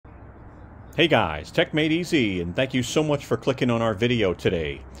Hey guys, techmadeezy, and thank you so much for clicking on our video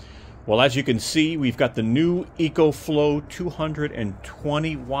today. Well, as you can see, we've got the new EcoFlow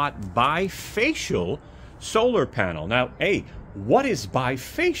 220w Bifacial solar panel. Now, hey, what is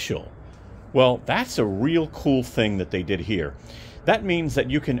bifacial? Well, that's a real cool thing that they did here. That means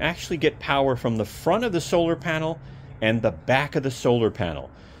that you can actually get power from the front of the solar panel and the back of the solar panel.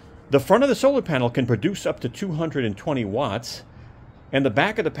 The front of the solar panel can produce up to 220 watts, and the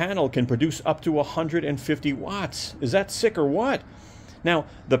back of the panel can produce up to 150 watts. Is that sick or what? Now,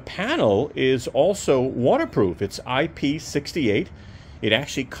 the panel is also waterproof. It's IP68. It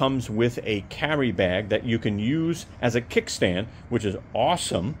actually comes with a carry bag that you can use as a kickstand, which is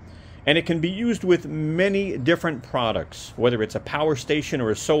awesome. And it can be used with many different products, whether it's a power station or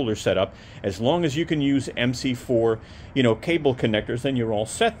a solar setup. As long as you can use MC4, cable connectors, then you're all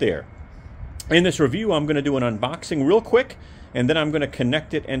set there. In this review, I'm going to do an unboxing real quick, and then I'm going to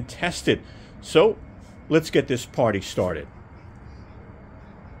connect it and test it. So let's get this party started.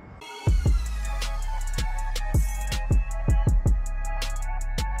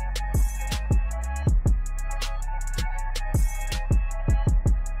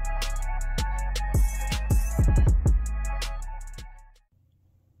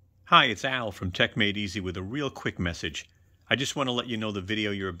 Hi, it's Al from techmadeezy with a real quick message. I just want to let you know the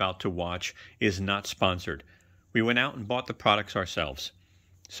video you're about to watch is not sponsored. We went out and bought the products ourselves.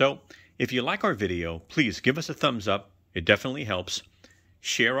 So, if you like our video, please give us a thumbs up. It definitely helps.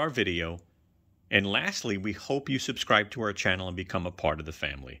 Share our video. And lastly, we hope you subscribe to our channel and become a part of the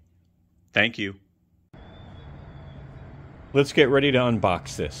family. Thank you. Let's get ready to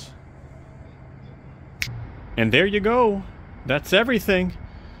unbox this. And there you go. That's everything.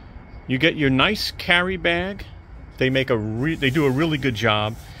 You get your nice carry bag. They do a really good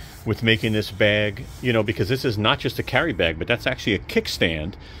job with making this bag, because this is not just a carry bag, but that's actually a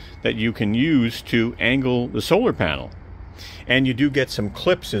kickstand that you can use to angle the solar panel. And you do get some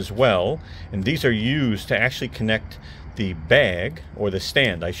clips as well, and these are used to actually connect the bag, or the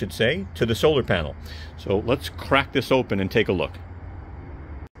stand I should say, to the solar panel. So let's crack this open and take a look.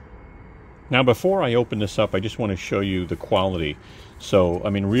 Now, before I open this up, I just want to show you the quality. So,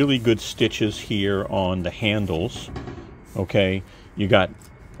 really good stitches here on the handles. Okay, you got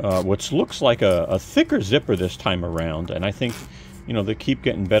what looks like a thicker zipper this time around, and I think, they keep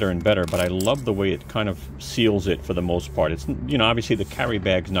getting better and better, but I love the way it kind of seals it for the most part. It's, obviously the carry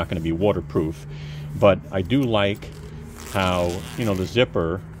bag's not going to be waterproof, but I do like how, the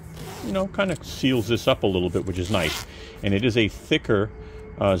zipper, kind of seals this up a little bit, which is nice. And it is a thicker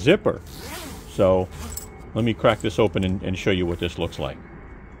zipper. So let me crack this open and show you what this looks like.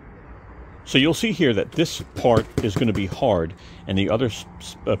 So you'll see here that this part is going to be hard and the other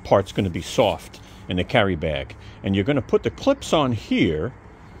part's going to be soft in the carry bag. And you're going to put the clips on here,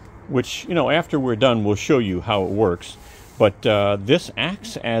 which, after we're done, we'll show you how it works. But this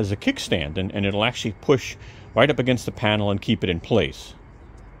acts as a kickstand, and it'll actually push right up against the panel and keep it in place.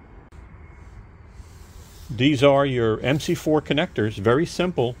 These are your MC4 connectors, very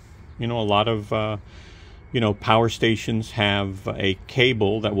simple. A lot of power stations have a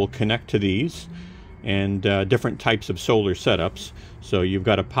cable that will connect to these, and different types of solar setups. So you've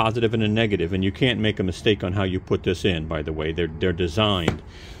got a positive and a negative, and you can't make a mistake on how you put this in, by the way. They're designed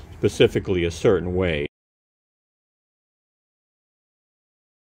specifically a certain way.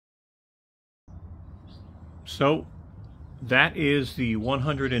 So that is the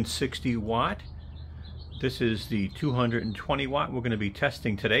 160 watt. This is the 220 watt we're going to be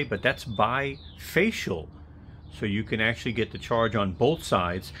testing today, but that's bifacial. So you can actually get the charge on both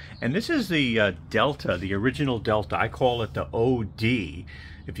sides. And this is the Delta, the original Delta. I call it the OD,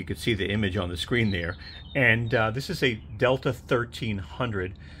 if you could see the image on the screen there. And this is a Delta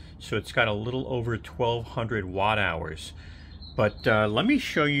 1300. So it's got a little over 1200 watt hours. But let me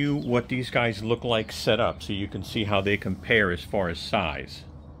show you what these guys look like set up so you can see how they compare as far as size.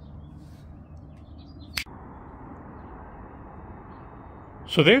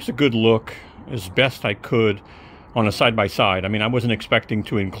 So there's a good look, as best I could, on a side-by-side. I wasn't expecting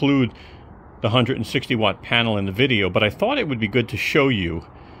to include the 160 watt panel in the video, but I thought it would be good to show you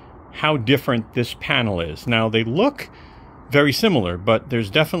how different this panel is. Now, they look very similar, but there's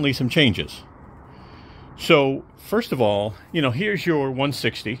definitely some changes. So, first of all, here's your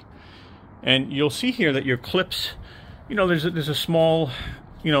 160, and you'll see here that your clips, there's a small,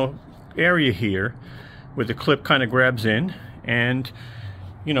 area here where the clip kind of grabs in, and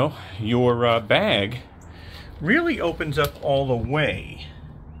your bag really opens up all the way.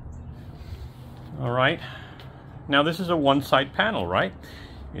 All right. Now this is a one-side panel, right?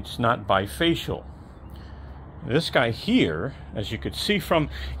 It's not bifacial. This guy here, as you could see from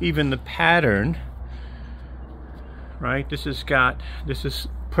even the pattern, right? This is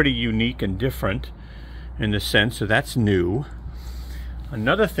pretty unique and different in the sense, so that's new.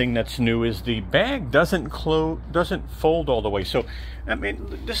 Another thing that's new is the bag doesn't fold all the way. So, I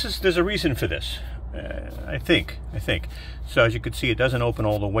mean, there's a reason for this. I think. So as you can see, it doesn't open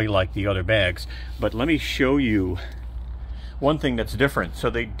all the way like the other bags. But let me show you one thing that's different. So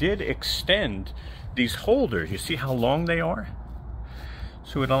they did extend these holders. You see how long they are?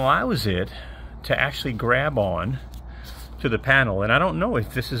 So it allows it to actually grab on to the panel. And I don't know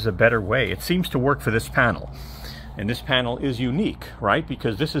if this is a better way. It seems to work for this panel. And this panel is unique, right?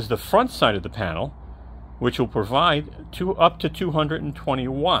 Because this is the front side of the panel, which will provide up to 220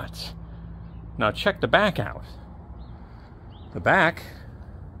 watts. Now check the back out. The back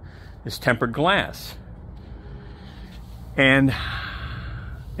is tempered glass. And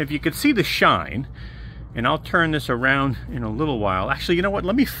if you could see the shine, and I'll turn this around in a little while. Actually, you know what?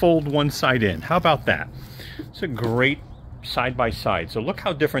 Let me fold one side in. How about that? It's a great side by side. So look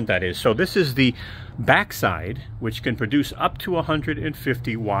how different that is. So this is the back side, which can produce up to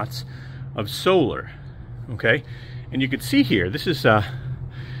 150 watts of solar. Okay? And you can see here, this is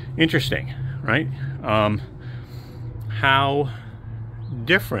interesting, right? How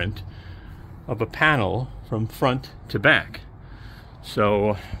different of a panel from front to back.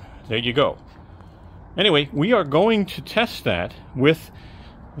 So there you go. Anyway, we are going to test that with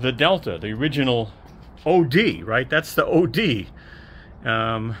the Delta, the original OD, right? That's the OD,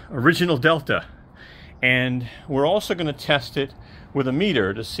 original Delta. And we're also going to test it with a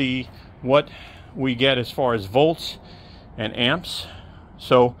meter to see what we get as far as volts and amps.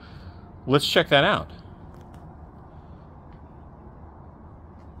 So let's check that out.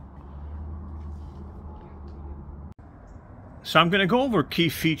 So I'm going to go over key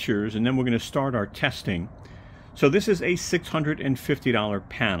features and then we're going to start our testing. So this is a $650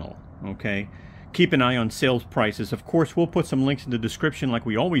 panel, okay? Keep an eye on sales prices. Of course, we'll put some links in the description like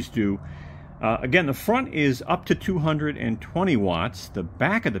we always do. Again, the front is up to 220 watts. The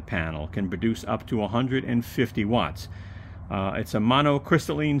back of the panel can produce up to 150 watts. It's a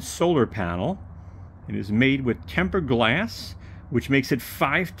monocrystalline solar panel. It is made with tempered glass, which makes it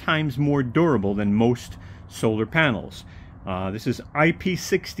 5 times more durable than most solar panels. This is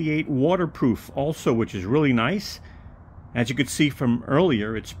IP68 waterproof also, which is really nice. As you could see from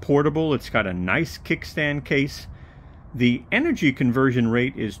earlier, it's portable. It's got a nice kickstand case. The energy conversion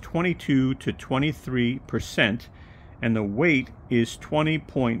rate is 22 to 23%, and the weight is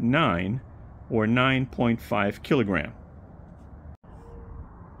 20.9 or 9.5 kilogram.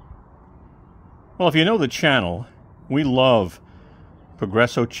 Well, if you know the channel, we love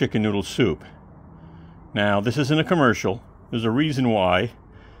Progresso chicken noodle soup. Now, this isn't a commercial. There's a reason why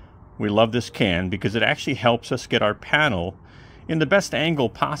we love this can, because it actually helps us get our panel in the best angle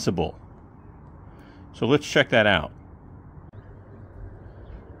possible. So let's check that out.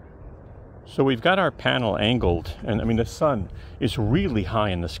 So we've got our panel angled, and I mean the sun is really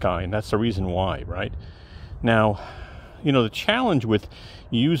high in the sky, and that's the reason why, right? Now, you know, the challenge with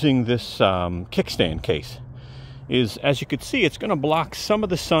using this kickstand case is, as you can see, it's going to block some of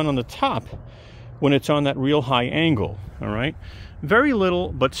the sun on the top when it's on that real high angle, all right? Very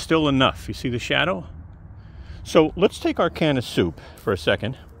little, but still enough. You see the shadow? So let's take our can of soup for a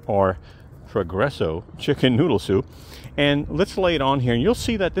second, or Progresso chicken noodle soup, and let's lay it on here, and you'll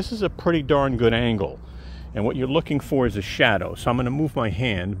see that this is a pretty darn good angle. And what you're looking for is a shadow. So I'm going to move my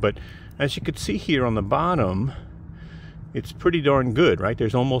hand, but as you can see here on the bottom, it's pretty darn good, right?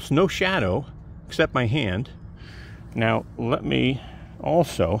 There's almost no shadow except my hand. Now let me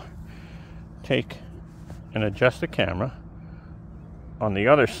also take and adjust the camera on the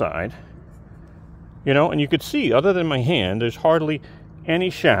other side, you know, and you could see, other than my hand, there's hardly any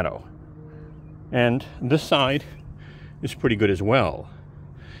shadow. And this side is pretty good as well.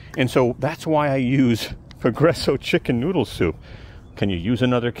 And so that's why I use Progresso chicken noodle soup. Can you use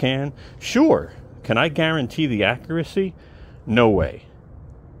another can? Sure. Can I guarantee the accuracy? No way.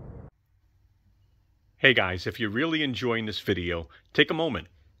 Hey guys, if you're really enjoying this video, take a moment,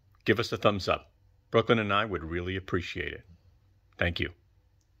 give us a thumbs up. Brooklyn and I would really appreciate it. Thank you.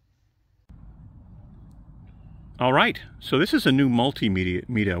 All right, so this is a new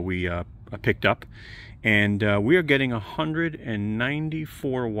multimeter we picked up, and we are getting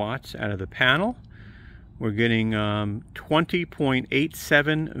 194 watts out of the panel. We're getting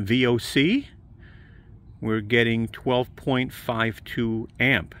 20.87 VOC. We're getting 12.52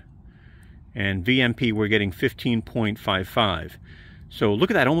 amp. And VMP, we're getting 15.55. So look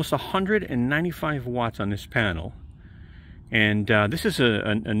at that, almost 195 watts on this panel. And this is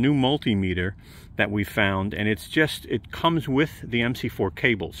a new multimeter that we found, and it comes with the MC4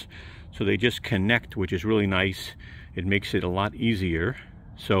 cables. So they just connect, which is really nice. It makes it a lot easier.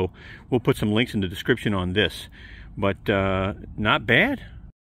 So we'll put some links in the description on this, but not bad.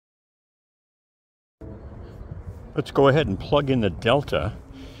 Let's go ahead and plug in the Delta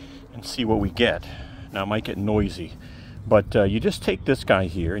and see what we get. Now it might get noisy, but you just take this guy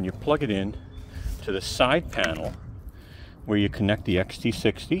here and you plug it in to the side panel where you connect the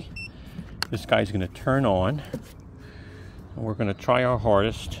XT60. This guy's going to turn on, and we're going to try our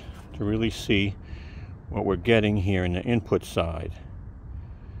hardest to really see what we're getting here in the input side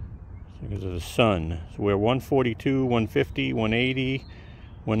because of the sun. So we're 142, 150, 180,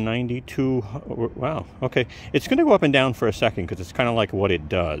 192. Wow, okay. It's going to go up and down for a second because it's kind of like what it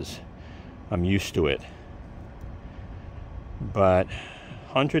does. I'm used to it. But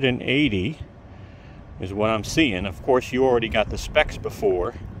 180 is what I'm seeing. Of course, you already got the specs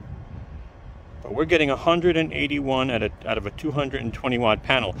before. But we're getting 181 out of a 220 watt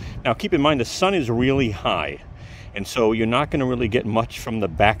panel. Now keep in mind the sun is really high, and so you're not going to really get much from the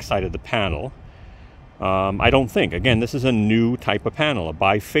back side of the panel. I don't think. Again, this is a new type of panel, a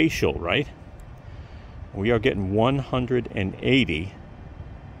bifacial, right? We are getting 180.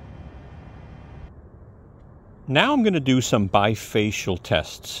 Now I'm going to do some bifacial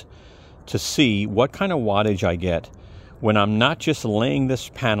tests to see what kind of wattage I get when I'm not just laying this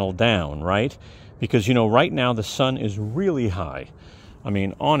panel down, right? Because, you know, right now the sun is really high. I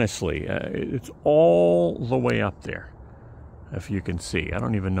mean, honestly, it's all the way up there, if you can see. I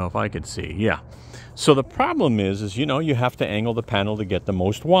don't even know if I could see. Yeah. So the problem is, you know, you have to angle the panel to get the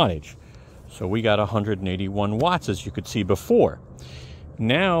most wattage. So we got 181 watts, as you could see before.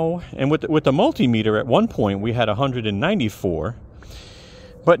 Now, and with the multimeter, at one point we had 194.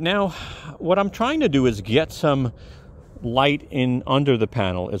 But now what I'm trying to do is get some light in under the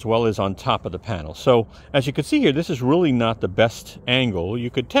panel as well as on top of the panel. So as you can see here, this is really not the best angle. You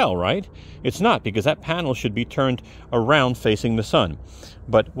could tell, right? It's not, because that panel should be turned around facing the sun.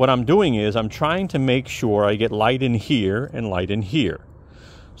 But what I'm doing is I'm trying to make sure I get light in here and light in here.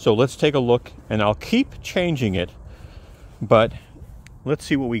 So let's take a look, and I'll keep changing it, but let's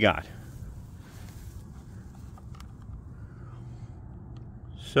see what we got.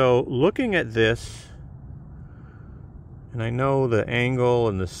 So looking at this, and I know the angle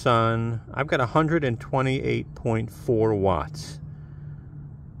and the sun, I've got 128.4 watts,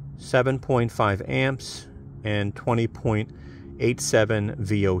 7.5 amps, and 20.87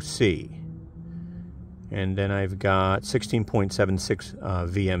 VOC. And then I've got 16.76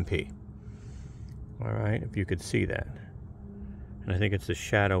 VMP. All right, if you could see that. And I think it's the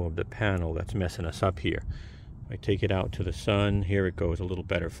shadow of the panel that's messing us up here. I take it out to the sun, here it goes a little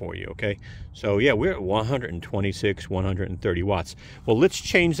better for you, okay? So yeah, we're at 126, 130 watts. Well, let's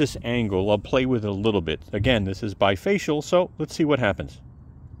change this angle. I'll play with it a little bit. Again, this is bifacial, so let's see what happens.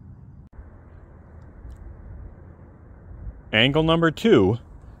 Angle number 2.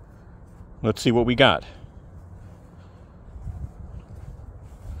 Let's see what we got.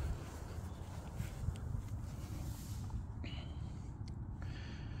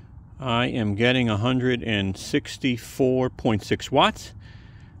 I am getting 164.6 watts.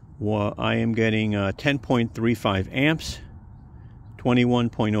 Well, I am getting 10.35 amps,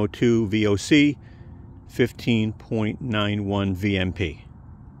 21.02 VOC, 15.91 VMP.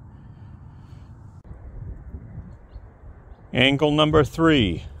 Angle number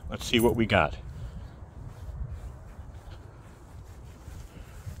 3. Let's see what we got.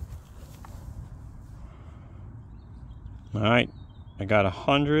 All right. I got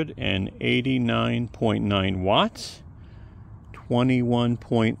 189.9 watts,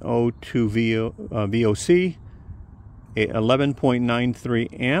 21.02 VOC,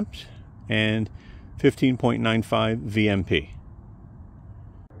 11.93 amps, and 15.95 VMP.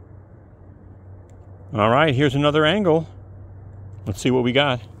 All right, here's another angle. Let's see what we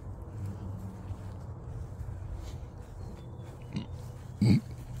got.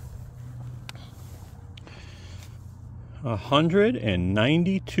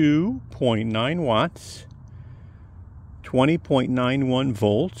 192.9 watts, 20.91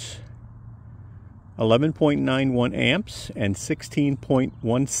 volts, 11.91 amps, and 16.17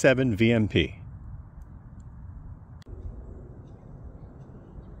 VMP.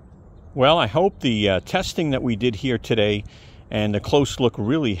 Well, I hope the testing that we did here today and the close look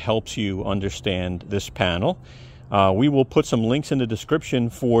really helps you understand this panel. We will put some links in the description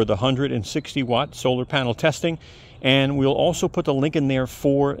for the 160 watt solar panel testing, and we'll also put the link in there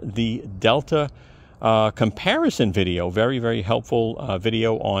for the Delta comparison video. Very, very helpful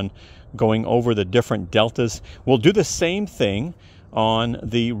video on going over the different deltas. We'll do the same thing on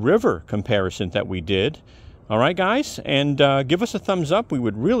the river comparison that we did. All right, guys, and give us a thumbs up. We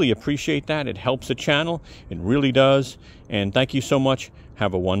would really appreciate that. It helps the channel. It really does. And thank you so much.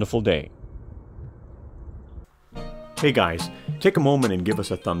 Have a wonderful day. Hey, guys, take a moment and give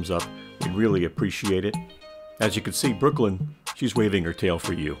us a thumbs up. We'd really appreciate it. As you can see, Brooklyn, she's waving her tail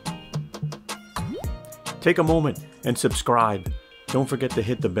for you. Take a moment and subscribe. Don't forget to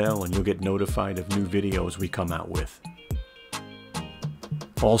hit the bell and you'll get notified of new videos we come out with.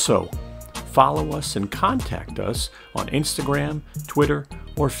 Also, follow us and contact us on Instagram, Twitter,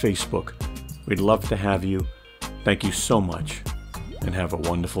 or Facebook. We'd love to have you. Thank you so much, and have a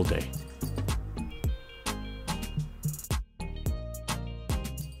wonderful day.